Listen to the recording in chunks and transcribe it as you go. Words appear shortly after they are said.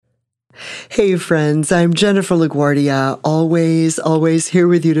Hey friends, I'm Jennifer LaGuardia, always here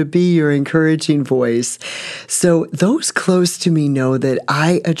with you to be your encouraging voice. So those close to me know that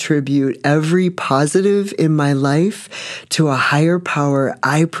I attribute every positive in my life to a higher power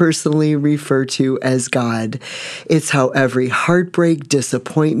I personally refer to as God. It's how every heartbreak,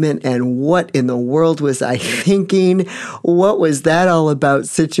 disappointment, and what in the world was I thinking? What was that all about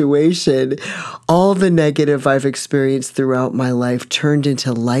situation? All the negative I've experienced throughout my life turned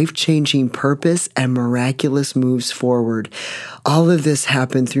into life-changing purpose and miraculous moves forward. All of this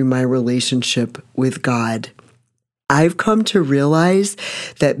happened through my relationship with God. I've come to realize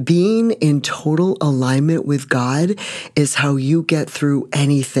that being in total alignment with God is how you get through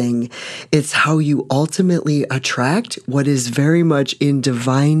anything. It's how you ultimately attract what is very much in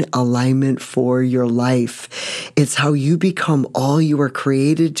divine alignment for your life. It's how you become all you are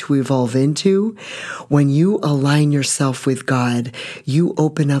created to evolve into. When you align yourself with God, you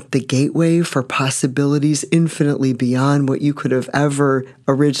open up the gateway for possibilities infinitely beyond what you could have ever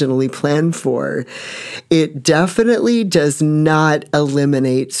originally planned for. It definitely does not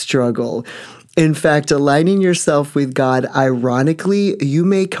eliminate struggle. In fact, aligning yourself with God, ironically, you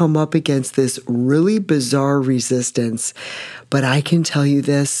may come up against this really bizarre resistance. But I can tell you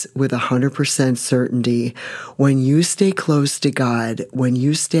this with 100% certainty. When you stay close to God, when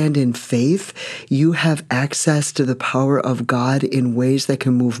you stand in faith, you have access to the power of God in ways that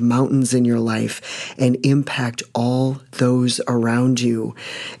can move mountains in your life and impact all those around you.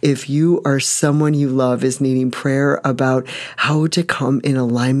 If you or someone you love is needing prayer about how to come in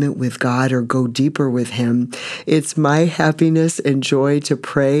alignment with God or go deeper with Him, it's my happiness and joy to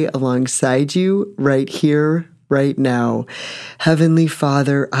pray alongside you right here, right now. Heavenly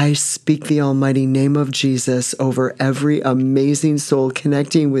Father, I speak the almighty name of Jesus over every amazing soul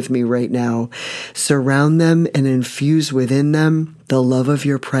connecting with me right now. Surround them and infuse within them the love of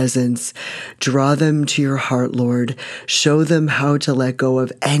your presence. Draw them to your heart, Lord. Show them how to let go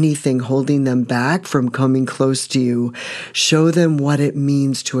of anything holding them back from coming close to you. Show them what it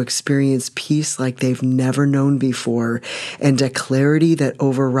means to experience peace like they've never known before, and a clarity that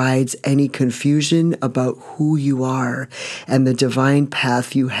overrides any confusion about who you are and the divine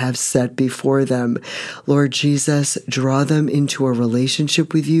path you have set before them. Lord Jesus, draw them into a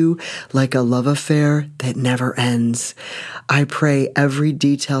relationship with you like a love affair that never ends. I pray every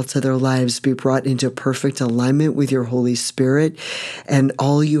detail to their lives be brought into perfect alignment with your Holy Spirit and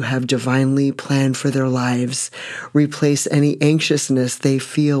all you have divinely planned for their lives. Replace any anxiousness they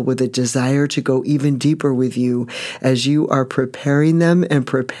feel with a desire to go even deeper with you as you are preparing them and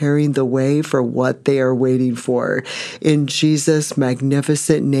preparing the way for what they are waiting for. In Jesus'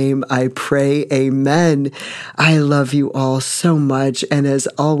 magnificent name, I pray, amen. I love you all so much, and as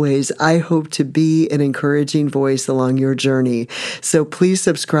always, I hope to be an encouraging voice along your journey. So please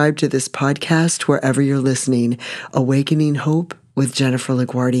subscribe to this podcast wherever you're listening. Awakening Hope with Jennifer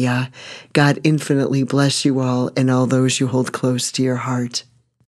LaGuardia. God infinitely bless you all and all those you hold close to your heart.